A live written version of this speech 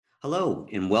Hello,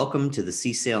 and welcome to the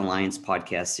CSAIL Alliance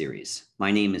podcast series.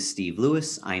 My name is Steve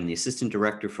Lewis. I am the Assistant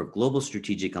Director for Global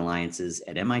Strategic Alliances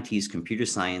at MIT's Computer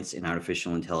Science and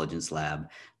Artificial Intelligence Lab,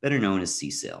 better known as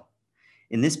CSAIL.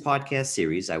 In this podcast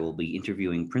series, I will be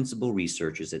interviewing principal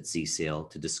researchers at CSAIL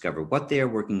to discover what they are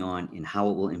working on and how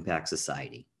it will impact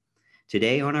society.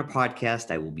 Today on our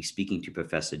podcast, I will be speaking to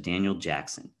Professor Daniel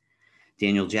Jackson.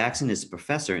 Daniel Jackson is a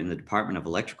professor in the Department of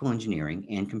Electrical Engineering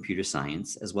and Computer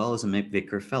Science, as well as a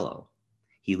McVicker Fellow.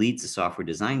 He leads the software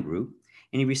design group,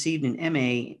 and he received an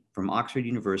MA from Oxford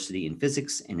University in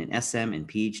physics and an SM and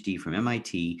PhD from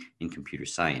MIT in computer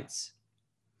science.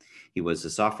 He was a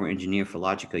software engineer for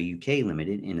Logica UK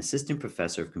Limited and assistant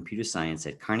professor of computer science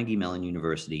at Carnegie Mellon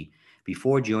University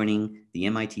before joining the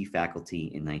MIT faculty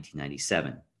in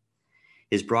 1997.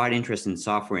 His broad interest in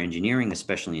software engineering,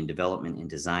 especially in development and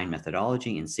design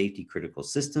methodology and safety critical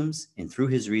systems, and through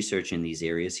his research in these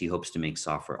areas, he hopes to make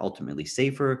software ultimately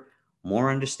safer,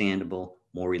 more understandable,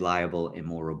 more reliable, and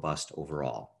more robust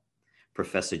overall.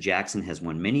 Professor Jackson has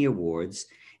won many awards,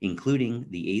 including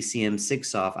the ACM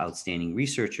SIGSOF Outstanding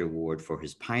Researcher Award for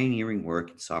his pioneering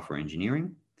work in software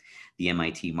engineering, the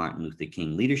MIT Martin Luther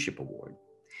King Leadership Award.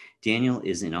 Daniel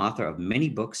is an author of many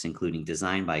books, including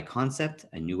Design by Concept,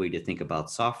 A New Way to Think About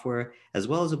Software, as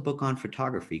well as a book on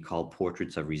photography called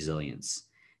Portraits of Resilience.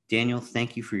 Daniel,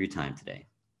 thank you for your time today.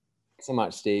 Thanks so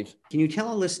much, Steve. Can you tell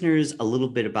our listeners a little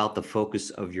bit about the focus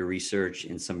of your research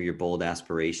and some of your bold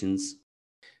aspirations?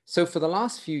 So for the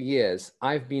last few years,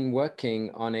 I've been working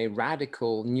on a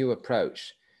radical new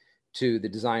approach to the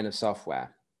design of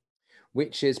software,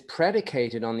 which is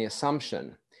predicated on the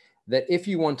assumption that if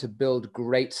you want to build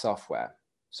great software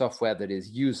that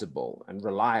is usable and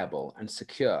reliable and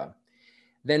secure,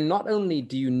 then not only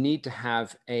do you need to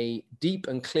have a deep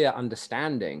and clear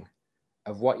understanding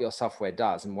of what your software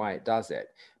does and why it does it,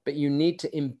 but you need to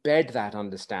embed that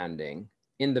understanding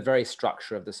in the very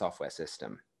structure of the software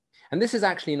system. And this is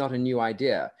actually not a new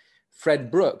idea.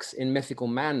 Fred Brooks in Mythical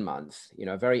Man Month,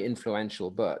 a very influential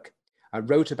book,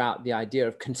 wrote about the idea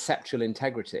of conceptual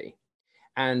integrity.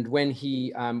 And when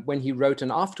he wrote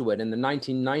an afterword in the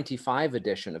 1995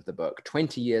 edition of the book,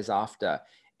 20 years after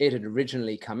it had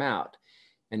originally come out,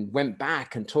 and went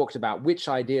back and talked about which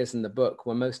ideas in the book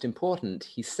were most important,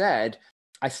 he said,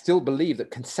 I still believe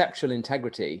that conceptual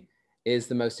integrity is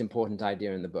the most important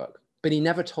idea in the book. But he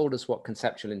never told us what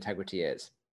conceptual integrity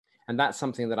is. And that's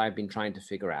something that I've been trying to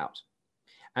figure out.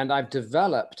 And I've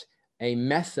developed a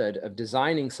method of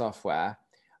designing software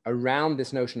around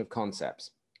this notion of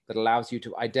concepts that allows you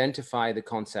to identify the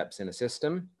concepts in a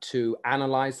system, to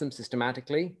analyze them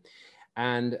systematically,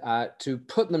 and to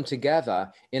put them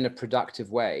together in a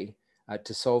productive way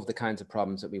to solve the kinds of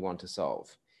problems that we want to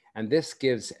solve. And this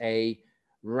gives a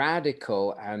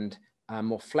radical and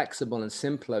more flexible and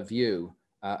simpler view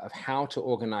of how to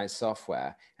organize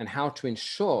software and how to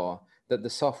ensure that the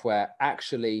software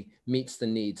actually meets the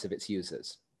needs of its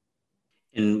users.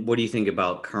 And what do you think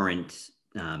about current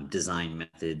design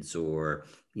methods or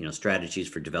strategies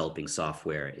for developing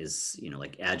software? Is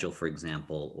like Agile, for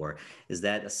example, or is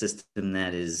that a system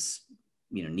that is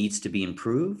needs to be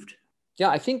improved? Yeah,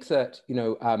 I think that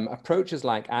approaches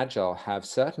like Agile have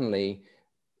certainly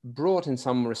brought in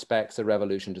some respects a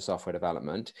revolution to software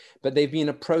development, but they've been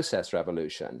a process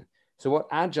revolution. So what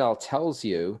Agile tells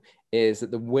you is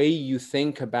that the way you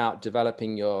think about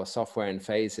developing your software in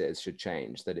phases should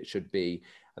change, that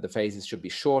the phases should be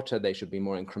shorter, they should be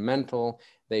more incremental,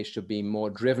 they should be more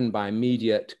driven by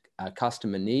immediate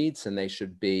customer needs, and they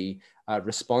should be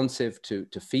responsive to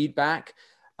feedback.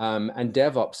 And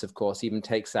DevOps, of course, even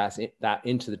takes that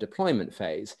into the deployment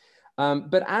phase.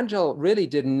 But Agile really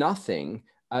did nothing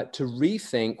to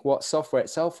rethink what software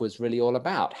itself was really all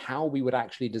about, how we would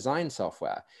actually design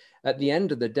software. At the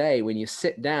end of the day, when you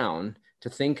sit down to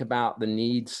think about the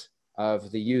needs of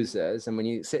the users, and when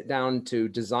you sit down to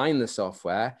design the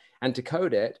software and to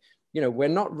code it, we're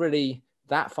not really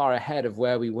that far ahead of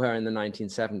where we were in the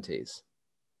 1970s.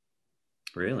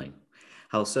 Really?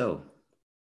 How so?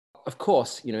 Of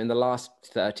course, in the last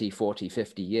 30, 40,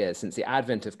 50 years, since the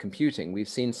advent of computing, we've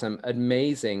seen some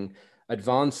amazing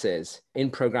advances in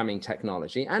programming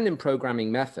technology and in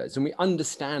programming methods. And we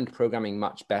understand programming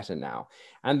much better now.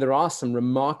 And there are some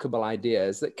remarkable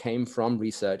ideas that came from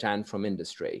research and from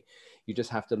industry. You just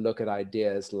have to look at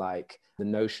ideas like the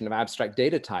notion of abstract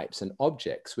data types and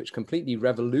objects, which completely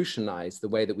revolutionize the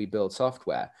way that we build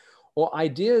software, or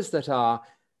ideas that are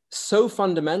so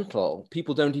fundamental,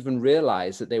 people don't even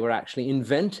realize that they were actually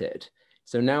invented.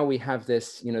 So now we have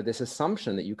this, this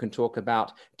assumption that you can talk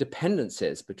about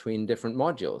dependencies between different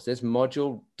modules. This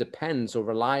module depends or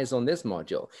relies on this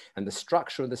module, and the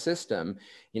structure of the system,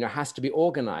 has to be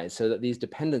organized so that these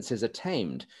dependencies are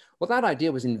tamed. Well, that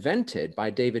idea was invented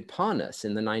by David Parnas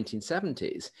in the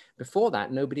 1970s. Before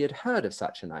that, nobody had heard of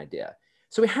such an idea.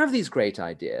 So we have these great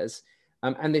ideas,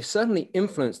 and they've certainly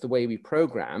influenced the way we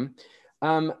program,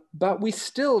 but we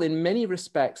still, in many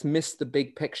respects, miss the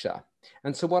big picture.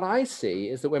 And so what I see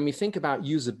is that when we think about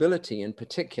usability in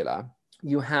particular,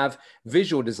 you have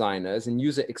visual designers and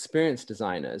user experience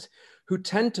designers who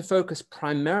tend to focus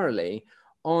primarily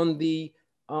on the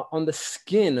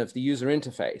skin of the user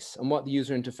interface and what the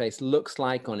user interface looks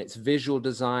like, on its visual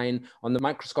design, on the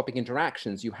microscopic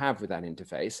interactions you have with that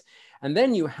interface. And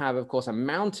then you have, of course, a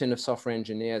mountain of software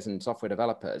engineers and software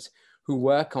developers who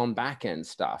work on back-end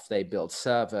stuff. They build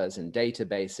servers and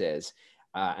databases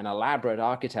and elaborate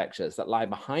architectures that lie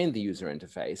behind the user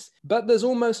interface. But there's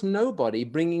almost nobody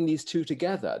bringing these two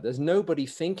together. There's nobody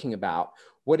thinking about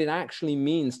what it actually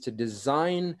means to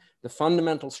design the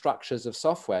fundamental structures of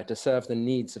software to serve the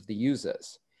needs of the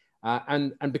users.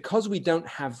 And because we don't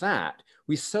have that,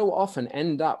 we so often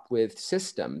end up with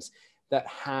systems that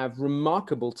have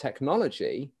remarkable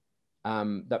technology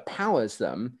that powers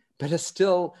them, but are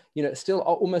still, still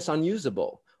almost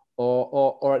unusable,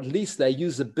 or at least their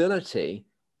usability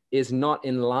is not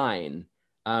in line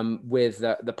with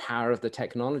the power of the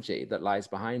technology that lies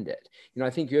behind it. I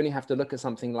think you only have to look at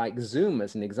something like Zoom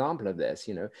as an example of this.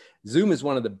 Zoom is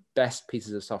one of the best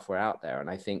pieces of software out there, and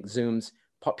I think Zoom's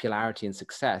popularity and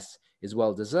success is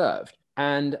well deserved.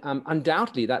 And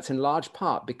undoubtedly, that's in large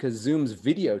part because Zoom's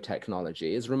video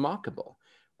technology is remarkable,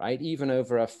 right? Even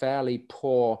over a fairly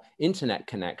poor internet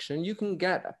connection, you can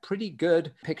get a pretty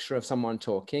good picture of someone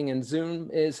talking, and Zoom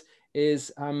is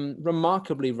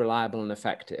remarkably reliable and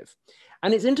effective.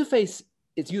 And its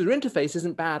user interface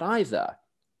isn't bad either.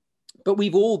 But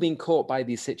we've all been caught by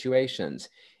these situations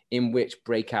in which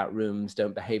breakout rooms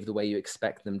don't behave the way you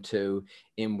expect them to,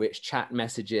 in which chat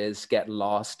messages get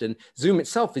lost. And Zoom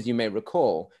itself, as you may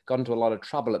recall, got into a lot of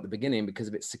trouble at the beginning because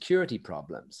of its security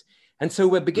problems. And so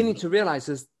we're beginning to realize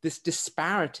there's this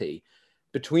disparity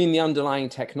between the underlying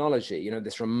technology,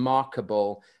 this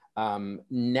remarkable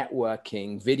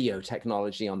networking video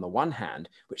technology on the one hand,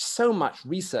 which so much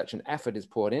research and effort is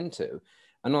poured into,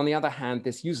 and on the other hand,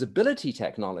 this usability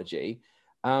technology,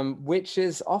 which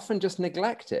is often just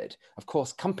neglected. Of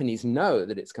course, companies know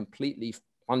that it's completely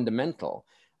fundamental,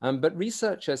 but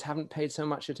researchers haven't paid so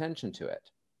much attention to it.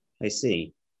 I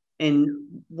see.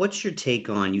 And what's your take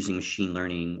on using machine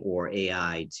learning or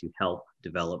AI to help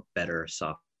develop better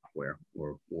software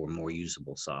or more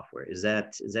usable software? Is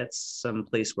that some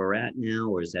place where we're at now,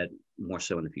 or is that more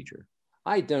so in the future?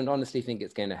 I don't honestly think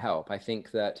it's going to help. I think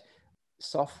that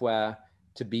software,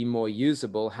 to be more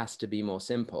usable, has to be more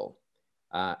simple.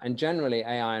 And generally,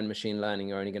 AI and machine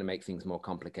learning are only going to make things more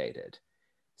complicated.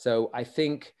 So I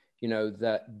think,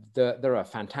 that there are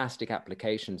fantastic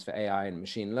applications for AI and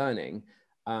machine learning.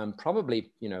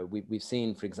 Probably, we've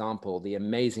seen, for example, the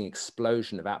amazing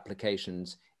explosion of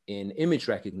applications in image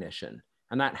recognition.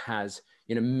 And that has,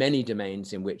 many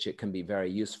domains in which it can be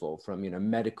very useful, from,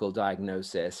 medical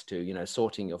diagnosis to,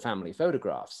 sorting your family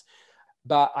photographs.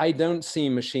 But I don't see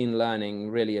machine learning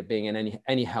really being in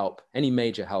any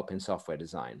major help in software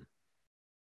design.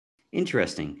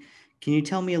 Interesting. Can you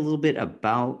tell me a little bit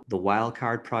about the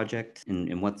Wildcard project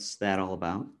and what's that all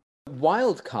about?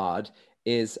 Wildcard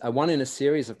is one in a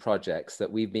series of projects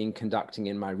that we've been conducting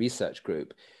in my research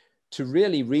group to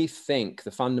really rethink the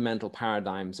fundamental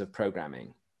paradigms of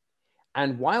programming.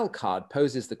 And Wildcard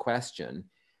poses the question,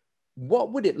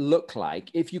 what would it look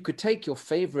like if you could take your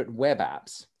favorite web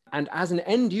apps and, as an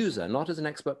end user, not as an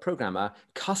expert programmer,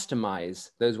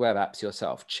 customize those web apps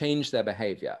yourself, change their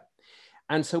behavior?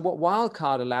 And so what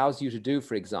Wildcard allows you to do,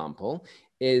 for example,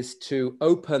 is to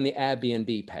open the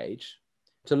Airbnb page,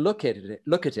 to look at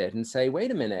it and say,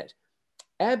 wait a minute,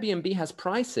 Airbnb has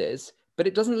prices, but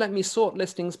it doesn't let me sort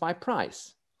listings by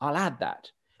price. I'll add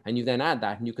that. And you then add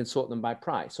that and you can sort them by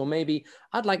price. Or maybe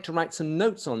I'd like to write some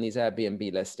notes on these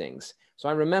Airbnb listings, so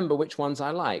I remember which ones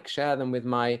I like, share them with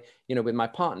my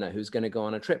partner who's going to go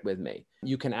on a trip with me.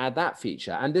 You can add that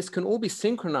feature. And this can all be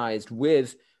synchronized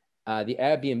with the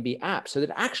Airbnb app, so that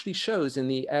it actually shows in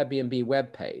the Airbnb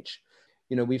web page.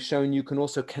 We've shown you can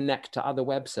also connect to other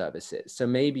web services. So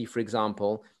maybe, for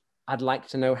example, I'd like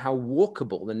to know how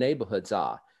walkable the neighborhoods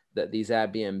are that these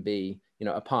Airbnb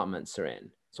apartments are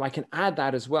in. So I can add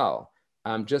that as well,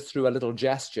 just through a little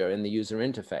gesture in the user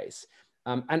interface.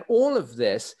 And all of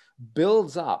this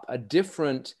builds up a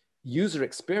different user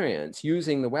experience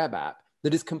using the web app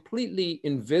that is completely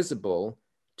invisible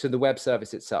to the web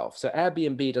service itself. So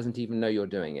Airbnb doesn't even know you're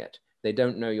doing it. They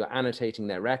don't know you're annotating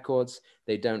their records.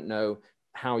 They don't know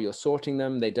how you're sorting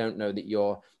them. They don't know that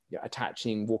you're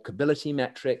attaching walkability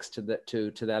metrics to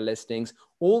their listings.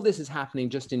 All this is happening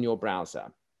just in your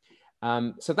browser.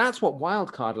 So that's what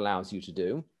Wildcard allows you to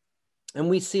do. And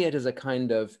we see it as a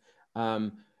kind of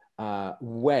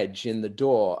wedge in the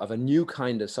door of a new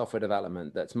kind of software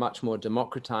development that's much more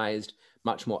democratized,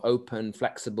 much more open,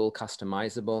 flexible,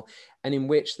 customizable, and in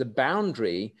which the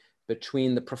boundary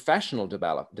between the professional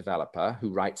developer who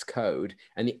writes code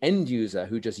and the end user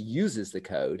who just uses the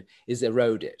code is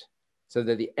eroded, so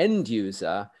that the end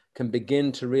user can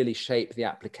begin to really shape the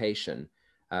applications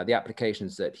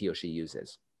that he or she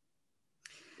uses.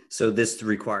 So this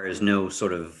requires no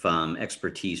sort of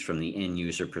expertise from the end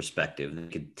user perspective. They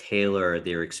could tailor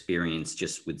their experience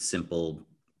just with simple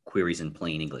queries in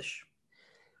plain English.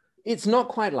 It's not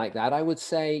quite like that. I would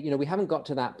say, we haven't got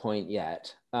to that point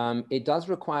yet. It does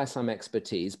require some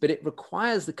expertise, but it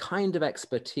requires the kind of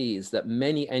expertise that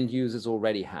many end users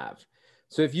already have.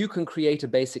 So if you can create a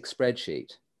basic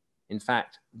spreadsheet, in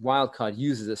fact, Wildcard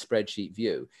uses a spreadsheet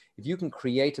view. If you can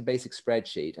create a basic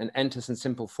spreadsheet and enter some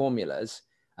simple formulas,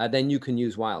 then you can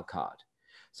use Wildcard.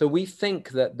 So we think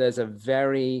that there's a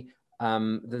very,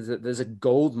 there's a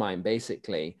gold mine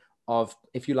basically of,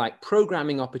 if you like,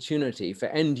 programming opportunity for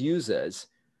end users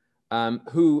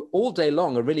who all day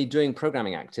long are really doing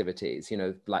programming activities,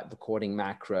 like recording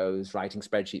macros, writing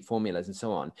spreadsheet formulas and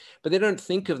so on, but they don't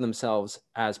think of themselves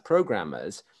as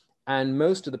programmers. And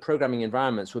most of the programming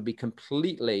environments would be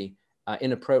completely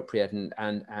inappropriate and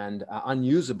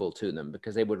unusable to them,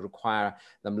 because they would require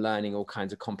them learning all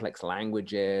kinds of complex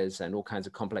languages and all kinds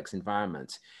of complex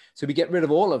environments. So we get rid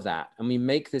of all of that and we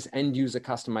make this end user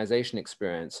customization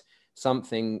experience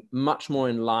something much more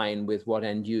in line with what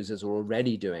end users are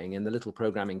already doing in the little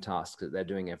programming tasks that they're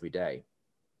doing every day.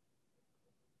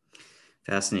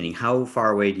 Fascinating. How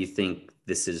far away do you think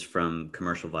this is from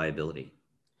commercial viability?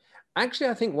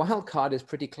 Actually, I think Wildcard is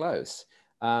pretty close.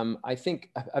 I think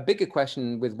a bigger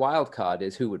question with Wildcard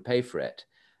is who would pay for it.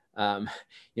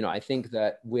 I think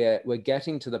that we're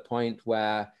getting to the point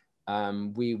where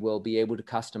we will be able to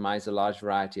customize a large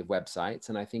variety of websites,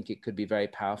 and I think it could be very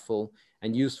powerful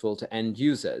and useful to end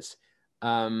users.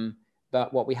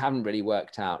 But what we haven't really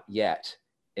worked out yet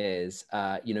is,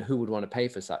 who would want to pay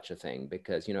for such a thing,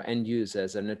 because end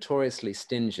users are notoriously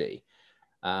stingy,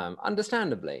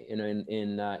 understandably,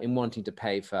 in wanting to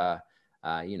pay for,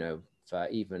 for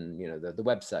even the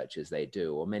web searches they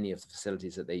do, or many of the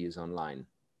facilities that they use online.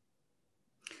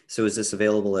 So is this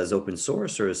available as open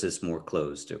source, or is this more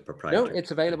closed or proprietary? No,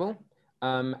 it's available,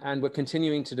 and we're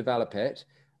continuing to develop it.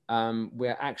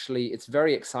 It's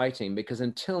very exciting, because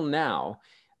until now,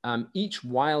 each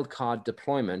Wildcard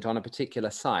deployment on a particular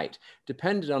site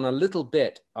depended on a little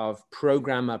bit of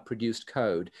programmer-produced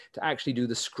code to actually do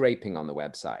the scraping on the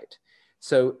website.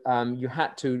 So you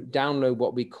had to download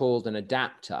what we called an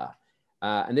adapter.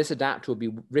 And this adapter would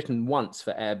be written once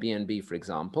for Airbnb, for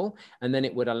example, and then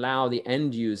it would allow the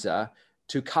end user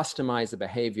to customize the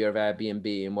behavior of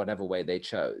Airbnb in whatever way they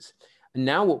chose. And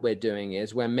now what we're doing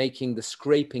is we're making the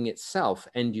scraping itself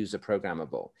end user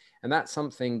programmable. And that's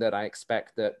something that I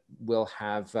expect that we'll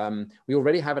have, we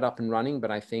already have it up and running,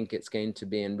 but I think it's going to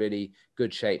be in really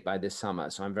good shape by this summer.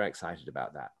 So I'm very excited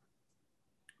about that.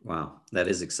 Wow, that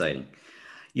is exciting.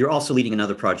 You're also leading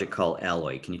another project called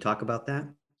Alloy. Can you talk about that?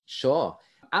 Sure.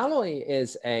 Alloy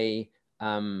is a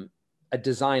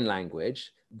design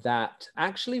language that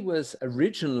actually was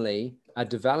originally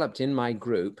developed in my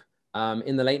group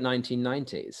in the late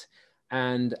 1990s.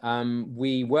 And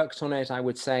we worked on it, I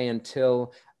would say,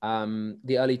 until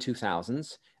the early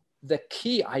 2000s. The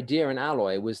key idea in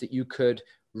Alloy was that you could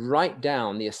write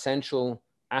down the essential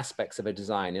aspects of a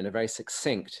design in a very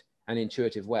succinct and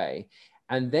intuitive way.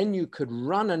 And then you could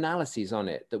run analyses on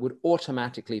it that would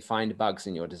automatically find bugs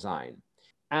in your design.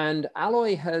 And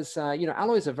Alloy has,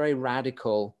 Alloy is a very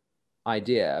radical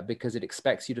idea, because it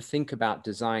expects you to think about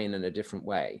design in a different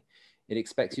way. It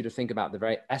expects you to think about the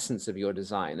very essence of your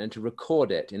design and to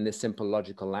record it in this simple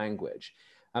logical language.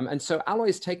 And so Alloy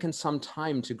has taken some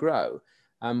time to grow.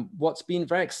 What's been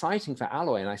very exciting for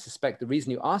Alloy, and I suspect the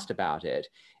reason you asked about it,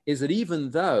 is that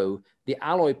even though the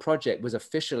Alloy project was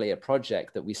officially a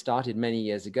project that we started many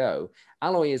years ago,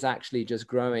 Alloy is actually just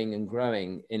growing and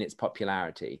growing in its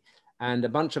popularity. And a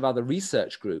bunch of other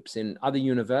research groups in other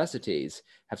universities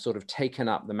have sort of taken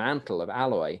up the mantle of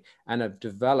Alloy and have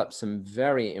developed some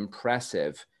very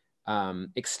impressive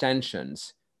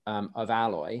extensions of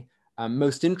Alloy.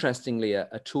 Most interestingly,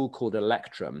 a tool called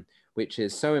Electrum, which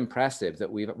is so impressive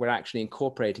that we're actually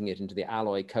incorporating it into the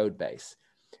Alloy code base.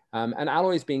 And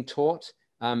Alloy is being taught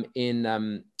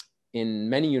in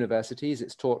many universities.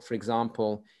 It's taught, for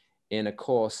example, in a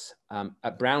course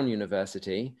at Brown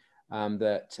University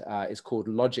that is called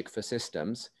Logic for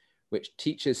Systems, which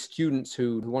teaches students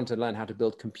who want to learn how to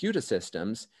build computer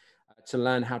systems to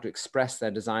learn how to express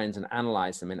their designs and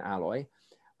analyze them in Alloy.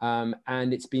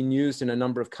 And it's been used in a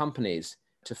number of companies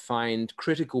to find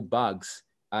critical bugs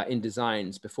in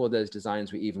designs before those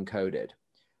designs were even coded.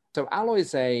 So Alloy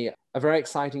is a very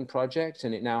exciting project,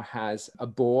 and it now has a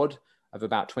board of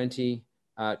about 20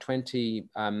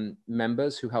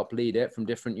 members who help lead it from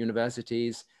different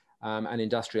universities and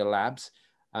industrial labs.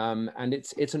 And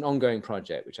it's an ongoing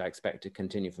project, which I expect to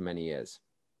continue for many years.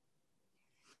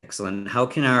 Excellent. How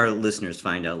can our listeners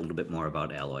find out a little bit more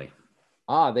about Alloy?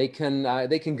 They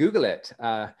can Google it.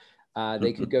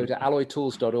 They could go to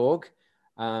alloytools.org.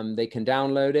 They can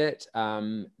download it.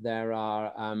 There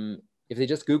are, if they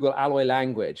just Google Alloy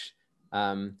language,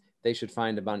 they should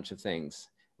find a bunch of things.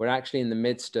 We're actually in the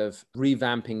midst of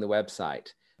revamping the website.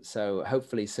 So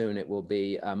hopefully soon it will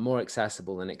be more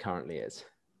accessible than it currently is.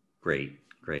 Great.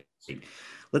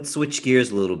 Let's switch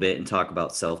gears a little bit and talk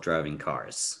about self-driving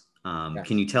cars. Yes.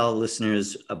 Can you tell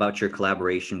listeners about your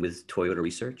collaboration with Toyota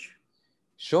Research?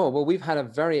 Sure. Well, we've had a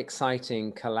very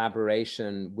exciting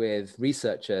collaboration with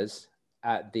researchers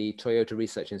at the Toyota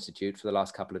Research Institute for the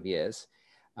last couple of years.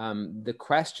 The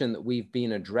question that we've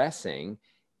been addressing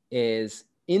is,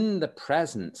 in the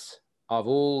presence of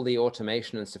all the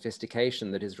automation and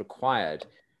sophistication that is required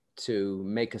to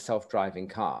make a self-driving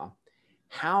car,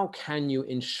 how can you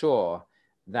ensure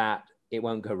that it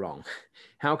won't go wrong?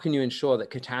 How can you ensure that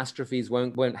catastrophes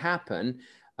won't happen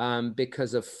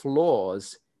because of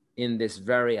flaws in this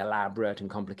very elaborate and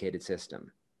complicated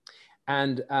system?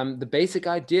 And the basic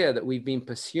idea that we've been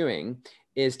pursuing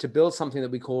is to build something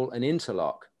that we call an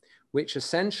interlock, which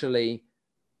essentially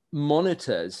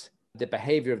monitors the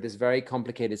behavior of this very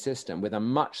complicated system with a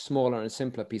much smaller and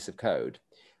simpler piece of code.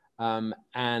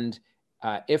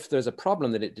 If there's a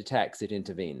problem that it detects, it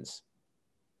intervenes.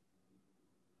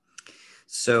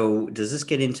 So does this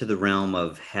get into the realm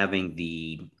of having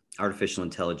the artificial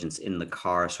intelligence in the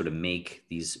car sort of make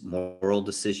these moral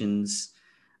decisions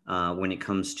when it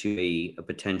comes to a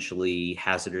potentially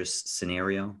hazardous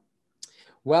scenario?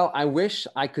 Well, I wish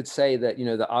I could say that,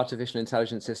 the artificial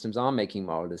intelligence systems are making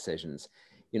moral decisions.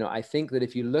 I think that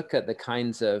if you look at the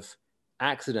kinds of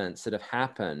accidents that have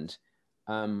happened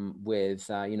with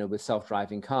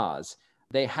self-driving cars,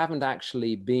 they haven't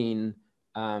actually been,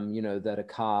 that a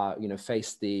car,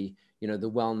 faced the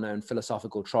well-known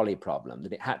philosophical trolley problem,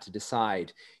 that it had to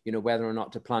decide, whether or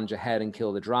not to plunge ahead and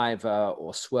kill the driver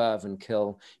or swerve and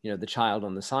kill, the child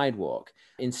on the sidewalk.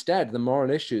 Instead, the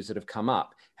moral issues that have come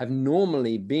up have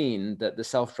normally been that the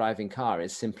self-driving car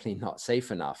is simply not safe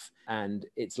enough, and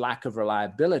its lack of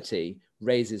reliability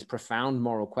raises profound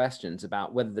moral questions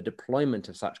about whether the deployment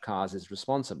of such cars is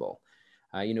responsible.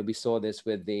 We saw this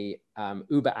with the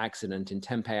Uber accident in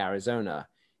Tempe, Arizona,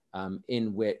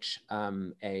 in which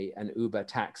an Uber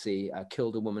taxi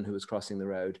killed a woman who was crossing the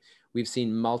road. We've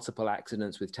seen multiple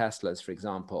accidents with Teslas, for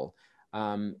example,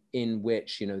 in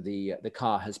which the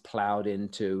car has plowed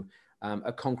into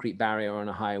a concrete barrier on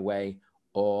a highway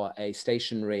or a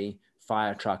stationary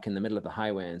fire truck in the middle of the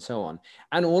highway and so on.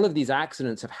 And all of these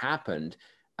accidents have happened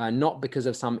not because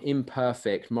of some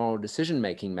imperfect moral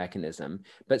decision-making mechanism,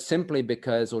 but simply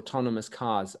because autonomous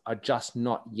cars are just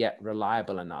not yet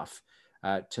reliable enough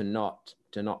to not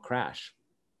crash.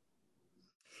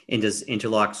 And does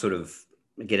Interlock sort of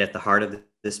get at the heart of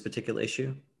this particular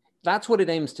issue? That's what it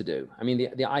aims to do. I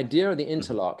mean, the idea of the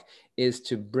interlock is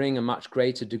to bring a much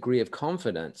greater degree of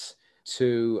confidence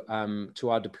to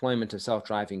our deployment of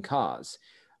self-driving cars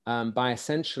by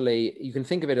essentially, you can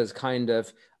think of it as kind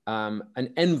of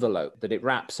an envelope that it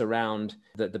wraps around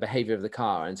the behavior of the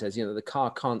car and says, the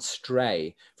car can't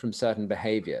stray from certain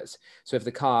behaviors. So if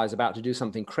the car is about to do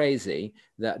something crazy,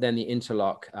 then the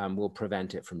interlock will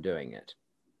prevent it from doing it.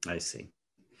 I see.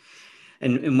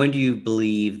 And when do you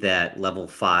believe that level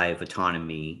 5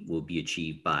 autonomy will be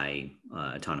achieved by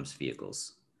autonomous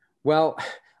vehicles? Well,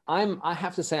 I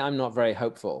have to say I'm not very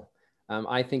hopeful.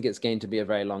 I think it's going to be a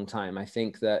very long time. I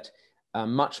think that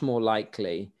much more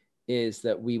likely is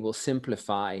that we will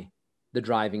simplify the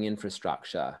driving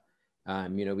infrastructure.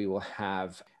 We will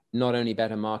have not only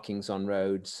better markings on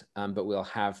roads, but we'll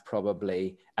have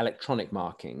probably electronic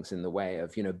markings in the way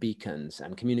of beacons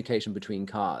and communication between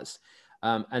cars.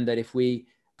 And that if we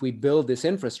build this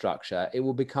infrastructure, it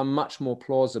will become much more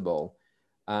plausible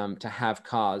to have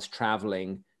cars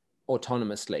traveling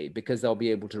autonomously, because they'll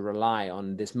be able to rely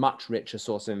on this much richer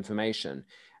source of information.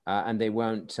 And they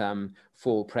won't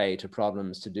fall prey to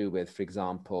problems to do with, for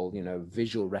example,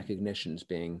 visual recognitions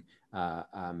being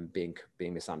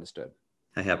misunderstood.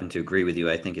 I happen to agree with you.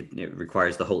 I think it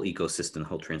requires the whole ecosystem, the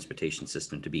whole transportation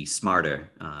system to be smarter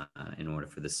in order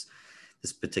for this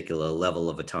particular level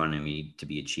of autonomy to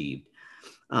be achieved.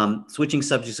 Switching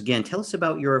subjects again, tell us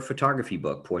about your photography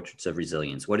book, Portraits of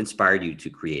Resilience. What inspired you to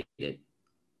create it?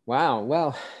 Wow.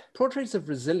 Well, Portraits of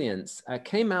Resilience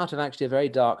came out of actually a very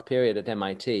dark period at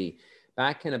MIT.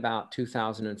 Back in about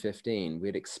 2015, we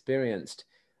had experienced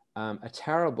a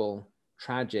terrible,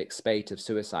 tragic spate of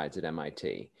suicides at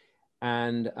MIT.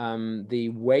 And the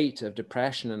weight of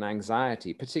depression and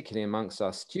anxiety, particularly amongst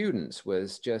our students,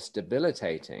 was just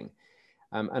debilitating.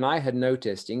 And I had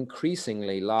noticed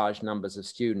increasingly large numbers of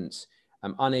students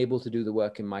unable to do the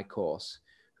work in my course,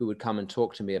 who would come and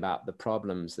talk to me about the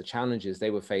problems, the challenges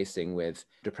they were facing with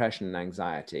depression and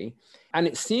anxiety. And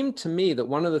it seemed to me that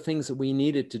one of the things that we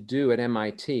needed to do at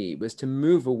MIT was to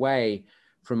move away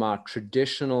from our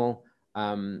traditional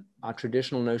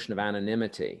notion of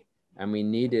anonymity. And we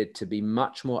needed to be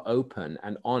much more open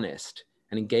and honest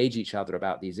and engage each other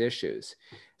about these issues.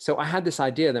 So I had this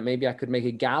idea that maybe I could make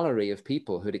a gallery of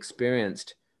people who'd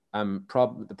experienced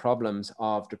the problems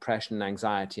of depression and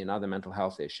anxiety and other mental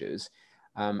health issues.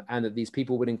 And that these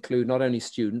people would include not only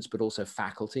students, but also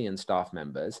faculty and staff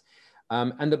members.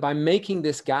 And that by making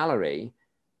this gallery,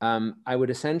 I would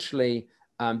essentially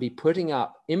be putting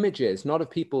up images, not of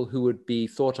people who would be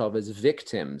thought of as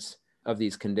victims of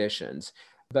these conditions,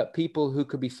 but people who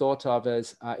could be thought of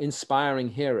as inspiring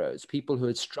heroes, people who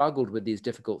had struggled with these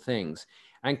difficult things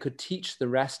and could teach the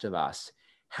rest of us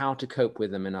how to cope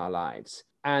with them in our lives.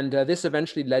 And this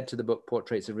eventually led to the book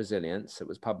Portraits of Resilience. It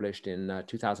was published in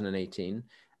 2018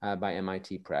 by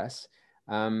MIT Press.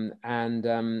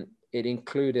 It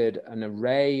included an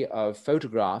array of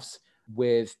photographs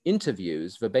with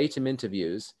interviews, verbatim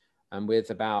interviews, with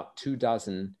about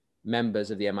 24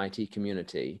 members of the MIT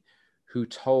community who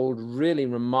told really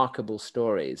remarkable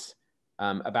stories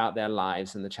about their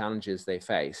lives and the challenges they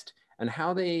faced and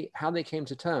how they came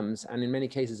to terms and in many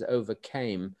cases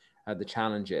overcame the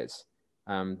challenges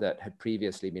that had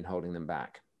previously been holding them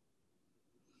back.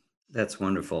 That's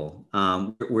wonderful.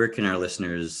 Where can our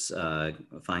listeners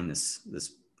find this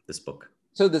book?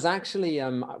 So there's actually,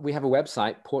 we have a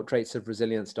website,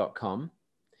 portraitsofresilience.com,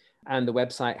 and the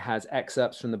website has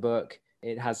excerpts from the book.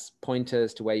 It has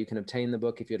pointers to where you can obtain the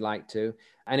book if you'd like to.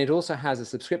 And it also has a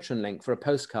subscription link for a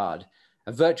postcard,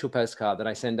 a virtual postcard that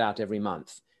I send out every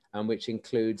month, which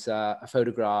includes a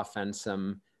photograph and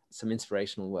some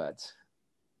inspirational words.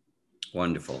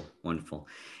 Wonderful, wonderful.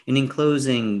 And in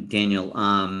closing, Daniel,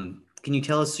 can you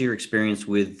tell us your experience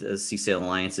with CSAIL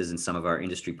Alliances and some of our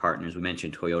industry partners? We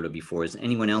mentioned Toyota before. Is there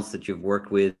anyone else that you've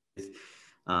worked with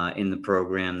in the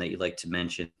program that you'd like to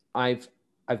mention?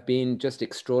 I've been just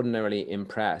extraordinarily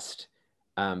impressed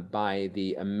by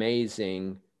the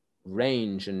amazing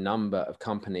range and number of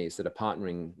companies that are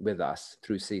partnering with us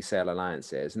through CSAIL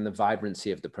Alliances and the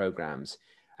vibrancy of the programs.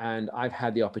 And I've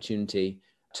had the opportunity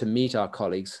to meet our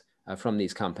colleagues from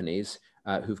these companies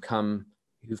who've come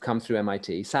through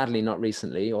MIT. Sadly, not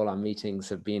recently. All our meetings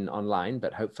have been online,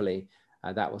 but hopefully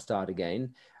that will start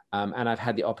again. And I've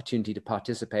had the opportunity to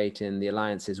participate in the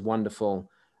Alliance's wonderful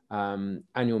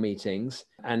annual meetings.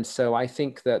 And so I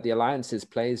think that the Alliances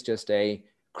plays just a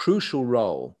crucial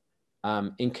role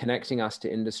in connecting us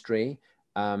to industry,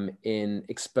 in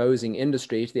exposing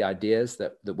industry to the ideas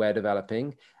that we're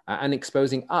developing, and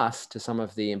exposing us to some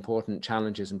of the important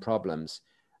challenges and problems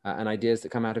and ideas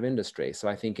that come out of industry. So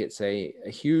I think it's a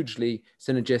hugely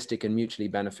synergistic and mutually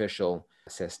beneficial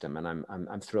system, and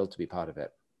I'm thrilled to be part of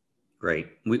it. Great.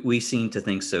 We seem to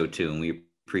think so too, and we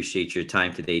appreciate your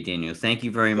time today, Daniel. Thank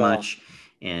you very much,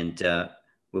 and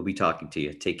we'll be talking to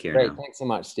you. Take care. Great. Now. Thanks so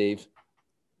much, Steve.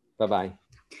 Bye-bye.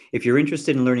 If you're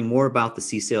interested in learning more about the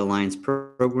CSAIL Alliance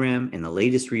program and the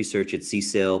latest research at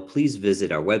CSAIL, please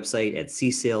visit our website at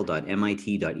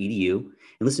csail.mit.edu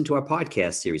and listen to our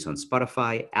podcast series on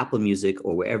Spotify, Apple Music,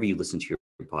 or wherever you listen to your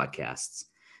podcasts.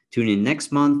 Tune in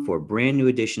next month for a brand new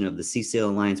edition of the CSAIL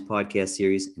Alliance podcast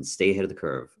series and stay ahead of the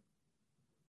curve.